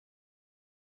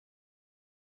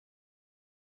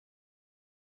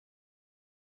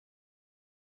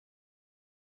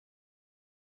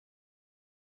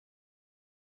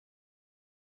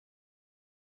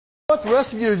What the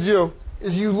rest of you to do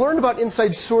is you learned about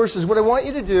inside sources. What I want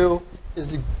you to do is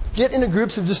to get into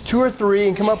groups of just 2 or 3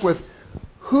 and come up with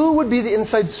who would be the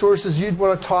inside sources you'd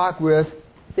want to talk with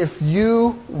if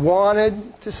you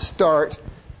wanted to start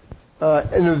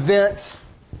an event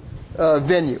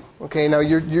venue. Okay, now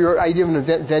your idea of an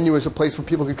event venue is a place where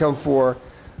people could come for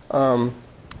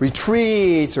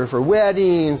retreats or for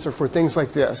weddings or for things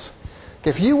like this.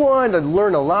 If you wanted to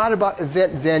learn a lot about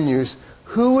event venues,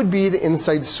 who would be the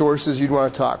inside sources you'd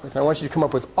want to talk with? And I want you to come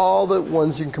up with all the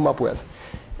ones you can come up with.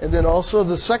 And then also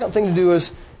the second thing to do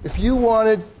is if you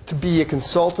wanted to be a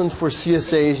consultant for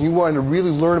CSAs and you wanted to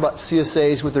really learn about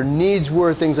CSAs, what their needs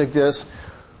were, things like this,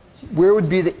 where would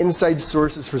be the inside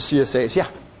sources for CSAs? Yeah?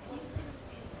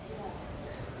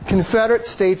 Confederate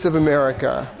States of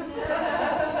America.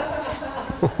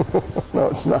 No,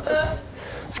 it's not.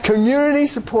 It's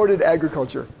community-supported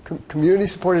agriculture.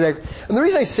 Community-supported agriculture. And the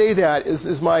reason I say that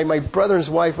is my brother and his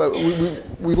wife,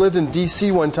 we lived in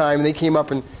D.C. one time, and they came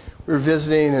up and we were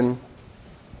visiting, and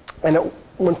at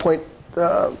one point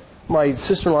my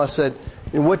sister-in-law said,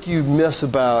 what do you miss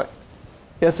about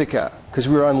Ithaca? Because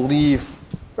we were on leave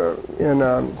for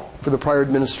the prior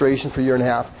administration for a year and a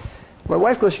half. My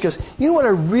wife goes, she goes, you know what I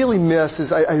really miss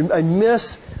is I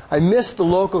miss the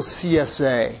local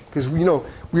CSA, because we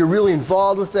were really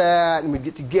involved with that, and we'd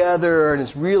get together, and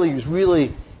it was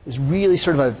really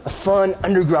sort of a fun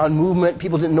underground movement.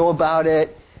 People didn't know about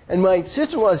it, and my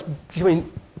sister-in-law is becoming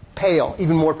pale,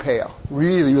 even more pale,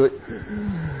 really.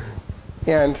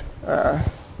 And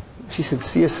she said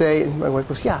CSA, and my wife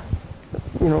goes, yeah,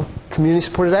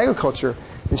 community-supported agriculture,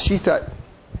 and she thought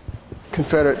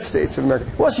Confederate States of America.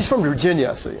 Well, she's from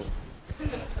Virginia, so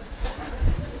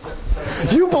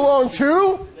you belong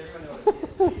too? Does everyone know what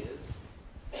CSA is?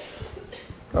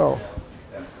 Oh.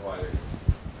 That's why they're...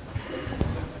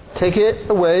 Take it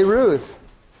away, Ruth.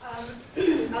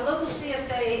 A local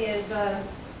CSA is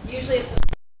usually it's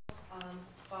a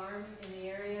farm in the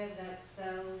area that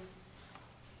sells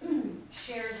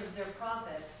shares of their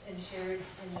profits and shares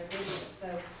in their business. So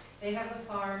they have a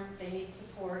farm, they need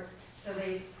support, so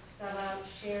they sell out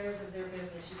shares of their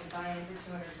business. You can buy in for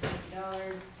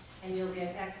 $250, and you'll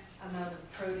get X amount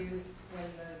of produce when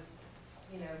the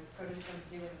produce comes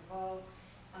due in the fall.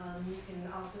 You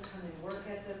can also come and work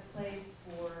at the place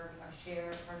for a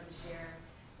share, part of the share.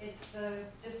 It's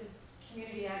it's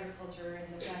community agriculture,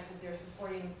 and the fact that they're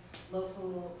supporting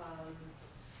local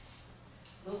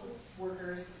local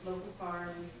workers, local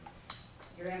farms.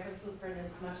 Your agri-footprint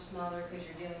is much smaller because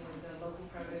you're dealing with the local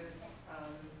produce.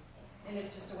 And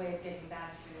it's just a way of getting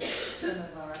back to some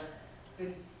of our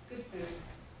good food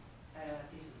at a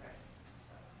decent price.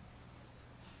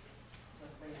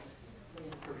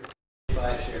 If I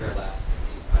share last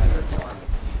entire farm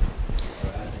season, so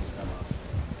as things come up,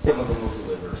 some of them will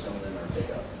deliver, some of them are pick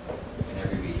up, and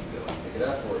every week you go and pick it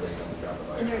up, or they come and drop it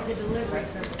by. And there's a delivery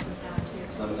service in town too.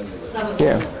 Some of them deliver. Some of them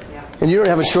deliver, yeah. And you don't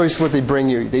have a choice what they bring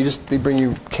you. They bring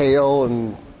you kale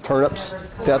and turnips.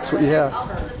 That's what you have.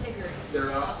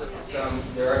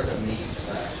 There are some meat.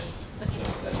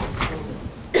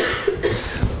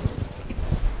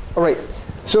 All right.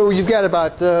 So you've got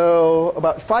about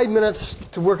 5 minutes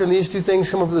to work on these 2 things.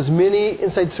 Come up with as many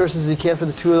inside sources as you can for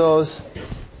the 2 of those,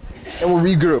 and we'll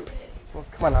regroup. Well,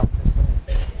 come on now.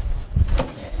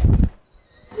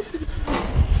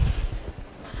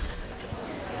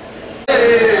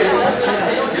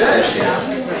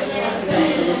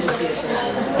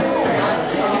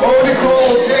 Oh,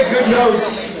 Nicole, take good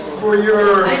notes for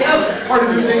your part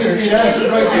of the things being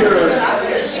answered right here.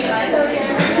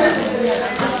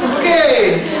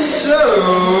 Okay, so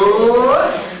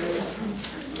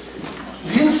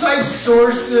the inside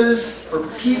sources are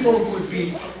people who would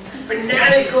be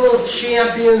fanatical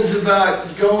champions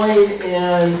about going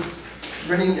and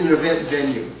running an event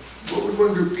venue. What would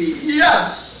one group be?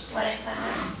 Yes! Wedding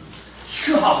planner.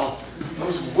 God,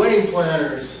 those wedding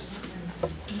planners.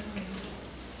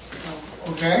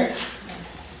 Okay.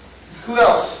 Who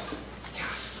else?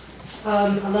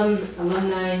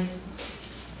 Alumni.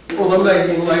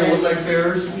 Alumni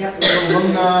fairs. Yep.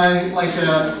 Alumni,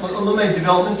 alumni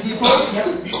development people. Yep.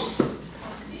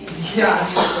 Yes.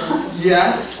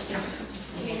 Yes.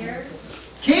 Caterers.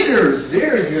 Caterers.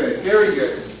 Very good. Very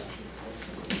good.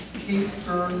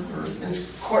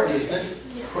 It's Courtney, isn't it?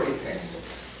 Courtney, thanks.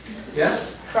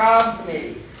 Yes. Prom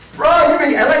committee. Prom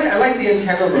committee. I like the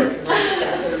antenna look.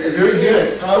 Very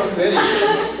good. Prom committee.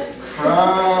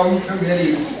 Prom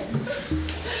committee.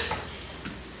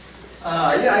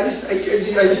 Yeah, I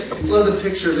just love the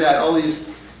picture of that. All these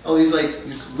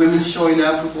these women showing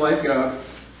up with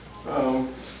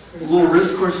little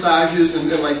wrist corsages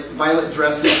and like violet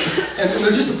dresses, and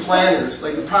they're just the planners.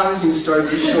 Like the prom hasn't even started,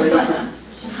 they're just showing up.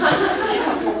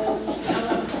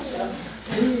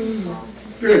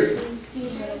 Good.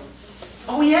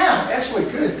 Oh yeah,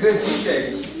 excellent. Good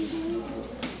DJs.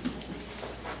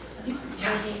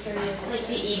 Like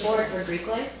the e-board for Greek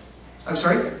life? I'm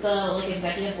sorry? The like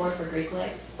executive board for Greek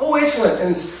life? Oh, excellent.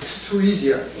 And it's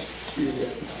Turesia.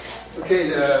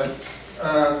 Okay, I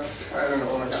don't know,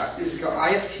 oh my God. Is it called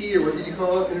IFT or what did you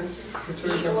call it?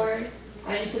 E-board. I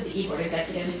just said the e-board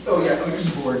executive. Oh yeah,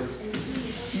 e-board.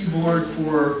 E-board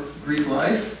for Greek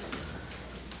life.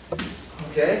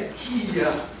 Okay.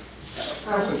 Yeah.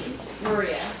 Awesome.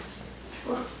 Maria.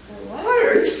 What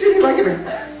are you sitting like in a...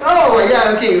 Oh my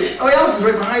God, okay. Oh, Allison's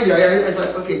right behind you. I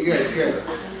thought, okay, good.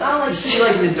 You're sitting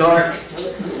like in the dark.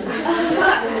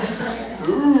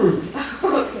 Ooh.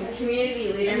 Community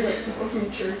leaders, like people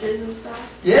from churches and stuff.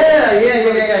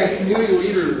 Yeah. Community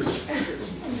leaders.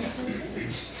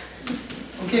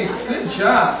 Okay, good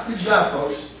job. Good job,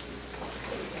 folks.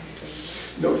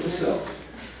 Note to self.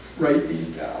 Write these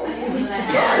down.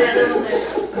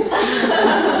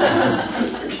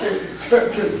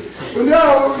 Okay. Well,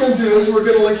 now what we're going to do is we're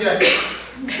going to look at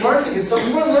marketing. So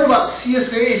we want to learn about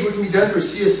CSAs, what can be done for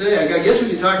CSA. I guess we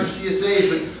could talk to CSAs,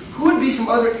 but who would be some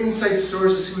other insight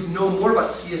sources who would know more about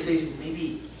CSAs than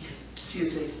maybe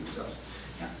CSAs themselves?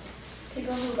 Yeah.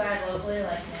 People who buy locally,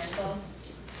 like Mandibles.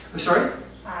 I'm sorry?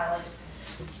 Like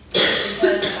people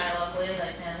who buy locally,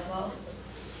 like Mandibles.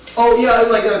 Oh, yeah,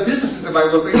 like businesses that buy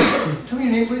locally. Tell me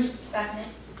your name, please. Stephanie.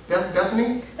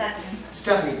 Bethany? Stephanie.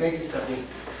 Stephanie, thank you, Stephanie.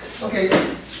 Okay.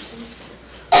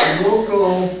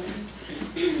 Local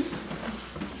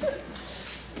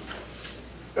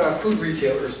food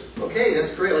retailers. Okay,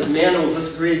 that's great. Like Mandibles,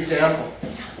 that's a great example.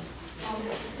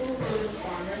 People who go to the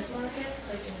farmers market.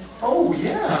 Oh,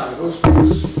 yeah, those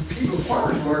people,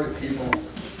 farmers market people.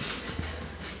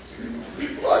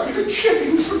 Lots of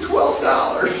chickens for $12.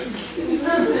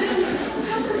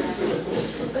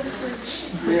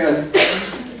 Man.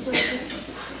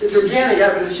 It's organic,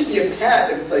 yeah, but it should be a pet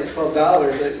if it's like $12.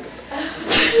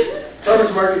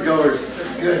 Farmers market goers.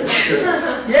 That's good.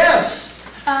 Yes.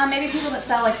 Maybe people that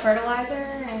sell like fertilizer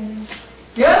and.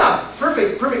 Yeah,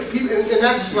 perfect. People, and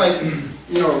not just like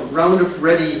Roundup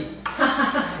Ready,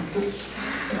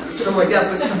 something like that,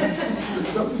 but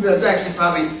something that's actually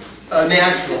probably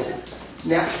natural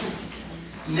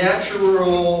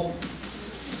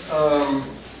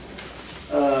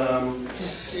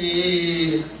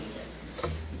seed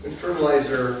and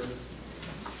fertilizer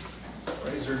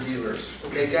dealers.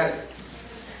 Okay, got it.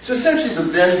 So essentially the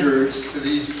vendors to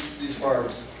these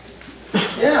farms.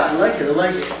 Yeah, I like it.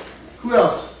 Who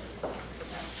else?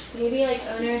 Maybe like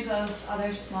owners of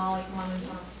other small like mom and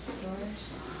pop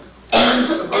stores. Owners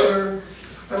of other,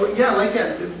 yeah, I like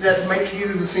that. That might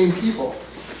cater to the same people.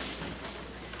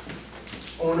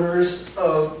 Owners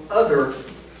of other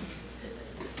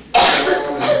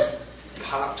mom and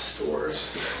pop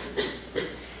stores.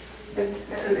 And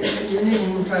your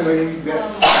name one time I didn't get.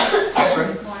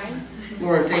 Sorry?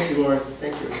 Lauren, thank you, Lauren.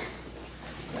 Thank you.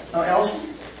 Allison?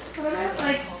 What about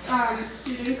like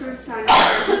student groups on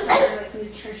campus that are like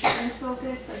nutrition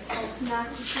focused, like health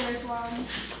connected as well?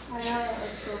 I know that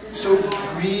like focus. So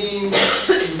green,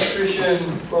 nutrition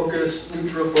focus,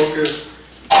 neutral focus.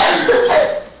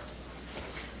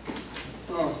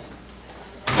 Oh.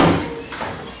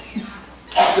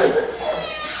 Good.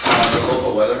 The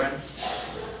local weatherman?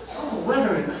 Oh,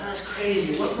 weatherman, that's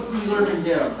crazy. What can we learn from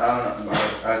them? I don't know.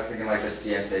 I was thinking like the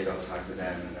CSA, go talk to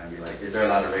them and I'd be like, is there a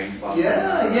lot of rainfall?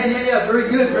 Yeah. Very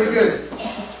good.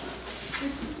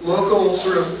 Local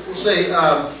sort of, we'll say,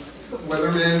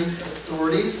 weathermen,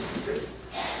 authorities.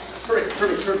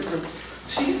 Perfect.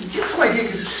 So you get some idea,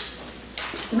 because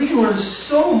we can learn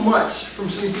so much from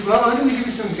so many people. I'm going to give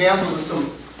you some examples of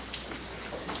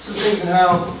some things and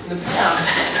how, in the past,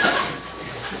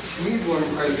 we've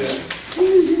learned quite a bit.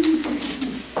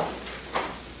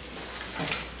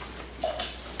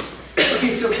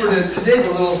 Okay, so for today, the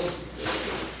little,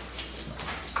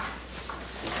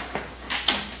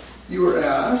 you were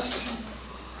asked,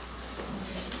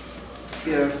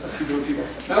 yeah, a few different people.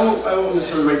 I won't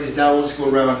necessarily write these down, we'll just go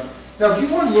around. Now, if you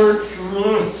want to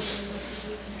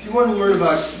learn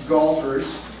about golfers,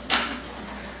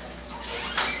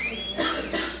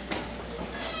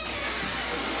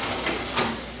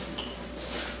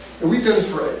 and we've done this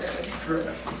for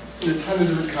in a ton of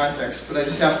different contexts, but I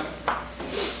just have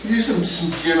these are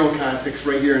some general context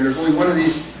right here, and there's only one of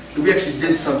these that we actually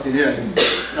did something in. And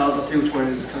I'll tell you which one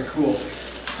it is. It's kind of cool.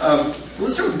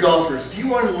 Let's start with golfers. If you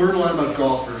want to learn a lot about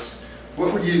golfers,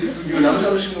 What would you do? I'm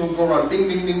just going to go around. Bing,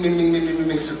 bing, bing, bing, bing, bing, bing,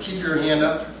 bing. So keep your hand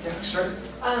up. Yeah, start.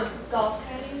 Golf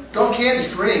caddies. Golf caddies,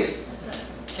 great.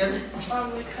 Ken?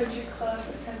 The country club,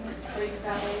 like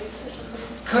valets or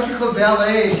something. Country club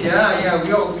valets, yeah.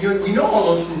 We know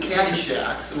all those from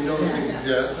Caddyshack, so we know those things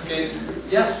exist. Okay,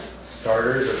 yes.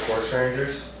 Starters or course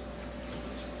rangers?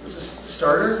 What's a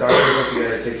starter? Starters, if you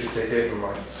gotta take your ticket and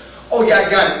like. Oh yeah, I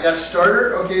got it. Got a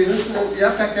starter. Okay, this one,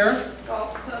 yeah, back there.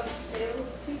 Golf club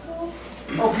salespeople.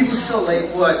 Oh, people sell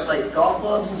like what, like golf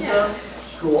clubs and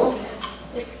stuff. Cool.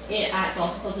 Like, yeah, at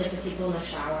golf clubs, like the people in the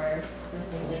shower or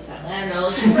things like that. I don't know.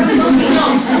 It's just really most people.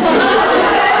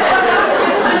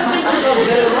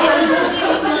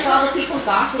 Like all the people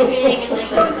gossiping in like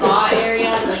the spa area,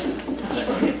 and, like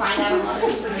people can find out a lot of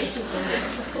information from it.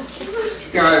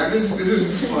 Got it. This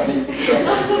is funny.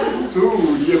 So,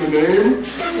 do you have a name?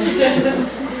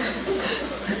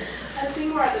 I was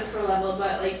thinking more at the pro level,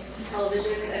 but like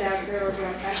television announcer or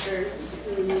broadcasters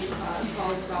who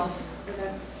call golf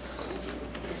events.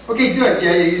 Okay, good.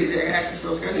 Yeah, you access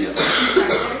those guys. Yeah.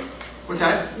 Instructors. What's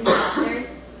that? Instructors.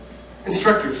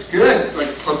 Instructors. Good. Like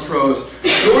club pros.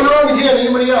 Going on again.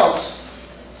 Anybody else?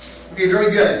 Okay,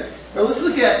 very good. Now let's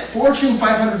look at Fortune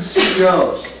 500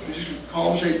 CEOs. You just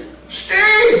call them and say,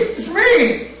 Steve, it's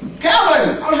me.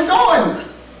 Kevin, how's it going?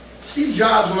 Steve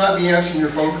Jobs will not be answering your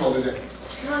phone call today.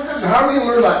 So how are we going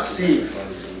to learn about Steve?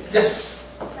 Yes.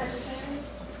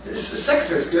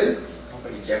 Secretary's good.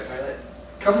 Company jet pilot.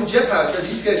 Company jet pilots. Yeah,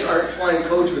 these guys aren't flying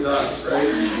coach with us,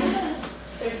 right?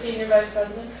 Their senior vice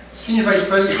presidents. Senior vice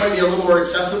presidents might be a little more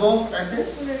accessible, I think.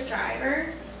 Their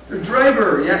driver. The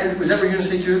driver, yeah. And was that what you were going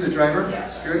to say too? The driver.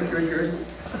 Yes. Good.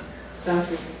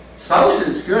 Spouses.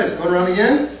 Spouses, good. Going around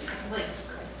again. Like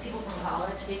people from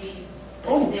college, maybe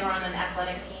Oh. they were on an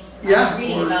athletic team. I Yeah, was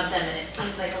reading or- about them, and it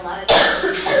seems like a lot of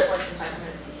Fortune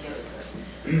 500 CEOs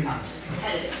are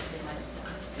competitors. They might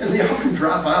And they often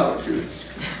drop out too. It's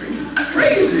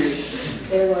crazy.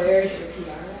 They're lawyers or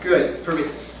PR. Good, perfect.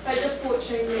 Like the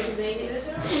Fortune magazine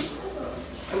editor.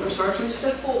 I'm sorry, please. The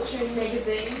Fortune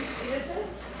magazine editor.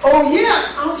 Oh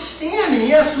yeah, outstanding.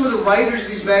 Yeah, some of the writers of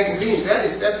these magazines.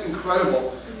 That's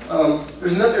incredible.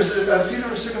 There's a few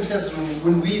different circumstances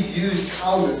when we've used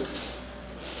columnists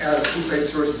as inside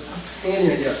sources.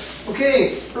 Outstanding idea.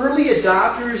 Okay, early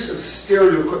adopters of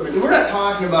stereo equipment. And we're not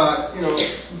talking about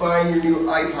buying your new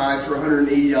iPod for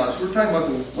 $180. We're talking about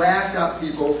the whacked out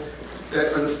people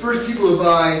that are the first people to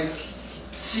buy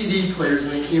CD players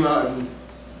when they came out in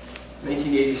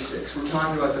 1986. We're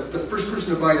talking about the first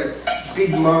person to buy that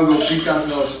big Mongo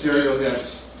 $3,000 stereo that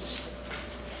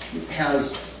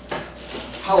has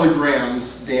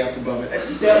holograms dance above it.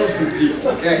 That was good people,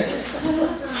 okay?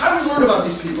 How do we learn about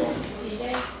these people?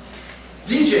 DJs.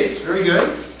 DJs, very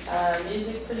good.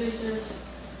 Music producers.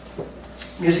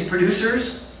 Music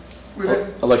producers.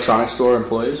 Electronics store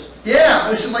employees? Yeah,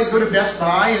 I should like go to Best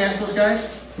Buy and ask those guys.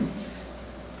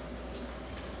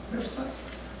 Best Buy.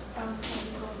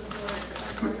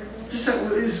 Just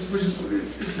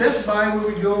is Best Buy where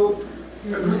we go?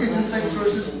 Are those guys inside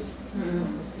sources?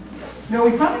 No,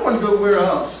 we probably want to go where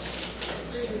else?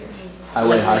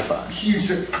 Highway Hi-Fi.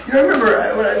 Huge. I remember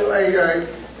when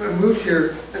I moved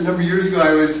here a number of years ago.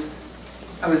 I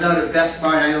was out at Best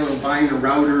Buy. I don't know, buying a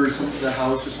router or something for the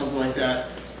house or something like that.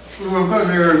 And I'm out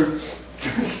there, and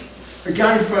a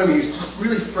guy in front of me was just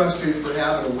really frustrated for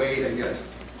having to wait, I guess.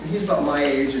 And he's about my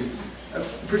age, and the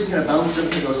person kind of bounces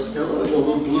up and goes, "Hello,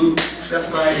 little blue Best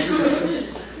Buy.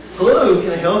 Hello,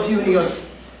 can I help you?" And he goes,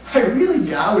 "I really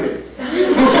doubt it."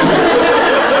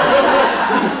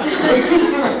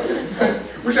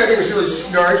 Which I think was really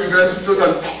snarky, but I'm still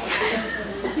going.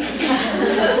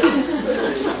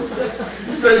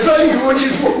 But when you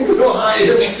go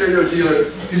high-end stereo dealer,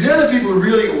 because they're the people who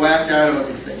really get whacked out about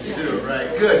these things too, right?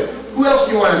 Good. Who else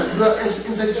do you want to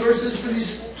inside sources for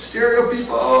these stereo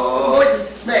people? Oh,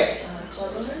 Meg.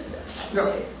 Club owners?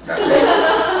 No, not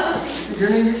Meg. Your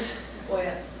name is?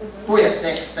 Boya. Oh yeah,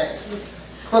 thanks.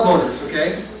 Club owners,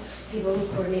 okay? People who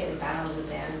coordinate and battle the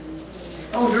bands.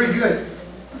 Oh, very good.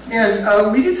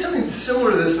 And we did something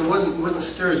similar to this, and it wasn't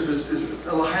stereos, but it was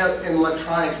in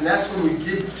electronics, and that's when we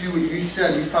did do what you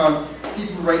said. We found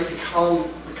people who write the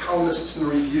columnists and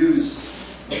the reviews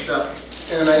and stuff.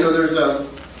 And I know there's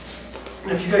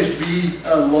if you guys read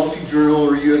Wall Street Journal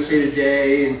or USA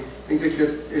Today and things like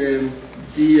that,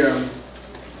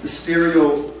 the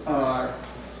stereo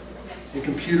and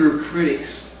computer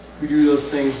critics who do those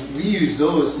things, we use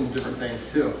those in different things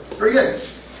too. Very good.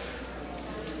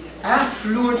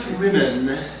 Affluent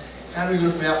women. How do we go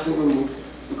from affluent women?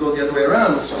 We'll go the other way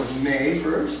around. Let's start with May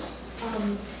first.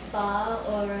 spa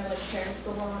or like hair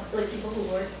salon, like people who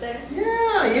work there?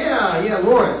 Yeah,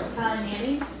 Lauren.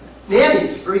 Nannies?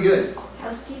 Nannies, very good.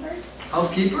 Housekeepers?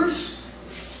 Housekeepers?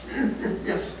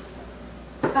 Yes.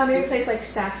 Maybe a place like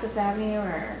Saks Fifth Avenue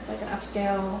or like an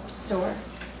upscale store.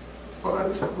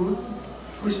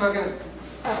 Who's talking?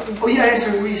 Oh Yeah, I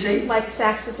answered. What do you say? Like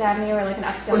Saks Fifth Avenue or like an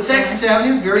upscale Well, store. Saks Fifth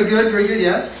Avenue, very good,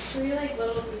 yes. Maybe like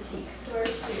little boutique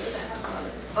stores too that have a lot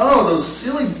of. Oh, those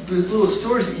silly little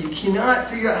stores that you cannot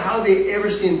figure out how they ever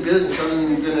stay in business other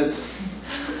than it's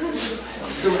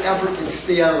some effort to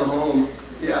stay out of the home.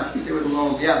 Yeah, stay with the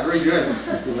home. Yeah, very good.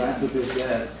 Philanthropist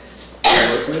that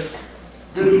I work with?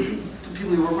 The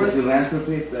people you work with?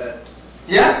 Philanthropist that.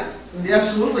 Yeah,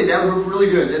 absolutely. That worked really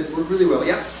good. That worked really well.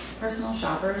 Yeah. Personal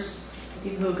shoppers,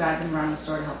 people who guide them around the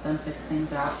store to help them pick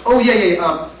things out. Oh,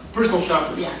 yeah. Personal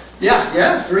shoppers. Yeah.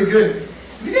 Yeah, very good.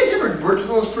 Have you guys ever worked with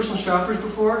those personal shoppers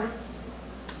before?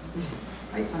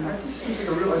 That just seems like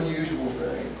a real unusual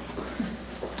thing.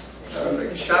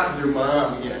 Like shop with your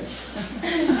mom again.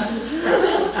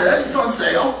 Okay, it's on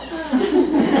sale.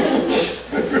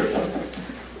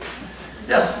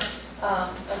 Yes? I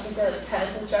think they're like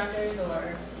tennis instructors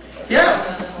or...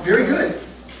 Yeah, very good.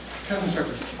 Tennis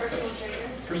instructors. Personal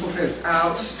trainers? Personal trainers.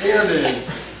 Outstanding.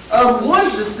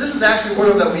 This is actually one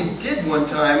of them that we did one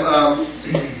time.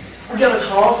 We got a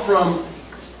call from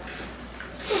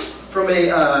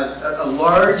a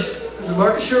large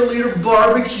market share leader of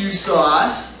barbecue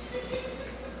sauce.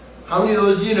 How many of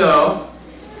those do you know?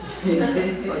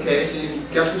 Okay, so you can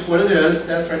guess which one it is.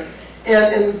 That's right.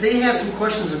 And they had some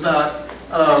questions about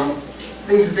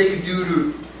things that they could do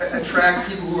to attract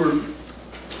people who are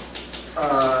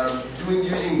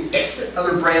using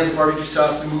other brands of barbecue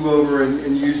sauce to move over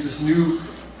and use this new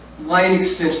line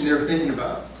extension they were thinking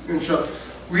about. And so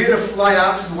we had to fly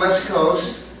out to the West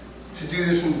Coast to do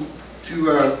this and to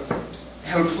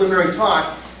have a preliminary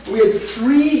talk. We had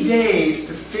 3 days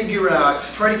to figure out,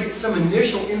 to try to get some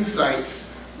initial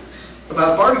insights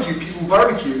about barbecue, people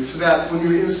barbecue, so that when we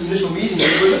were in this initial meeting,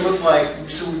 it wouldn't look like,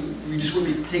 so we just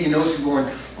wouldn't be taking notes and going,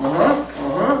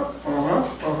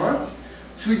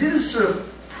 So we did this sort of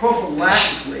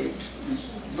prophylactically,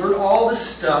 learned all this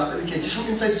stuff that we get just from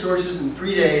inside sources in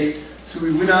 3 days, so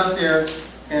we went out there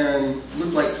and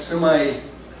looked like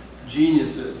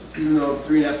semi-geniuses, even though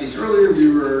 3.5 days earlier we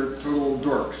were total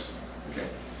dorks.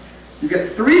 You've got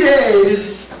 3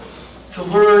 days to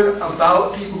learn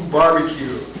about people who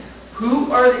barbecue.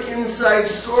 Who are the inside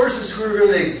sources who are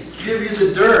going to give you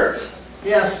the dirt?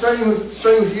 Yeah, starting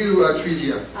with you,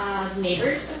 Trezia.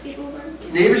 Neighbors of people who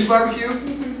barbecue. Neighbors barbecue?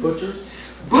 Butchers?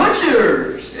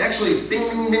 Butchers! Actually, bing,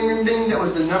 bing, bing, bing, bing. That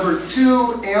was the number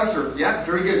 2 answer. Yeah,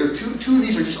 very good. There are two of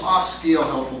these are just off scale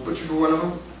helpful. Butchers were one of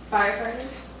them.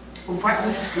 Firefighters. Oh,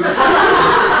 that's good. I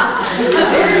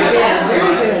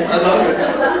love it.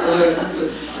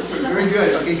 That's very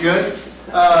good. Okay, good.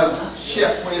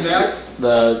 Chip, when you back?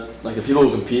 The people who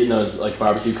compete in those like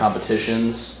barbecue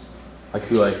competitions, like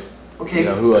who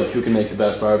who can make the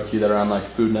best barbecue that are on like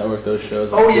Food Network, those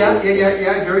shows. Oh yeah.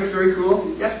 Very, very cool.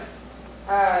 Yeah.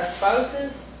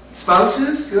 Spouses.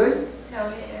 Spouses, good.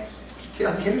 Tailgaters.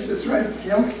 Tailgaters, that's right.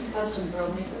 Kim. Custom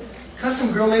grill makers.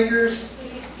 Custom grill makers.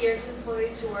 Maybe Sears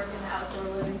employees who work in the outdoor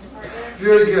living department.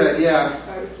 Very good, yeah.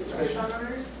 Barbecue restaurant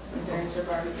owners. During their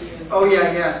barbecue. Oh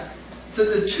yeah. So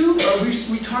the two,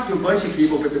 we talked to a bunch of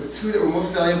people, but the two that were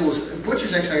most valuable was,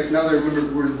 butchers actually, now that I remember,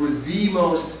 were the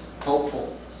most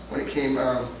helpful when it came,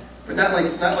 but not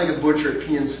like a butcher at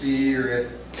PNC or at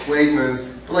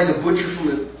Wegmans, but like a butcher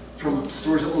from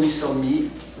stores that only sell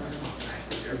meat.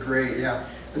 They're great, yeah.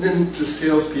 And then the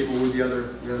salespeople were the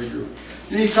other group.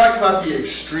 Then you talked about the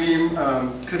extreme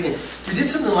cooking. We did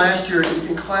something last year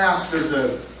in class. There's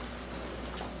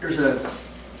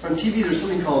on TV, there's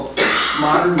something called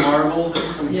Modern Marvels, I think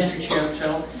it's on the History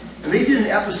Channel, and they did an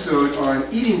episode on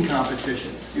eating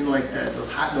competitions, like those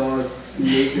hot dog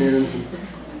Nathan's.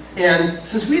 And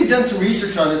since we had done some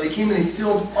research on it, they came and they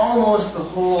filmed almost the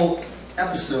whole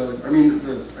episode. I think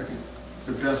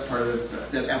the best part of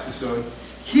that episode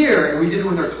here, and we did it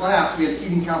with our class. We had an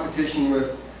eating competition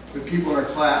with people in our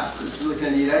class. It's really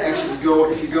kind of neat. Actually,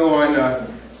 if you go on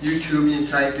YouTube and you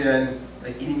type in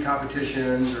like eating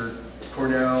competitions or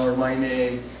Cornell or my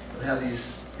name, they'll have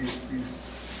these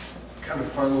kind of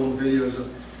fun little videos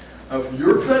of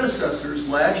your predecessors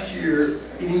last year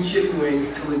eating chicken wings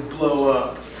till they blow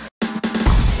up.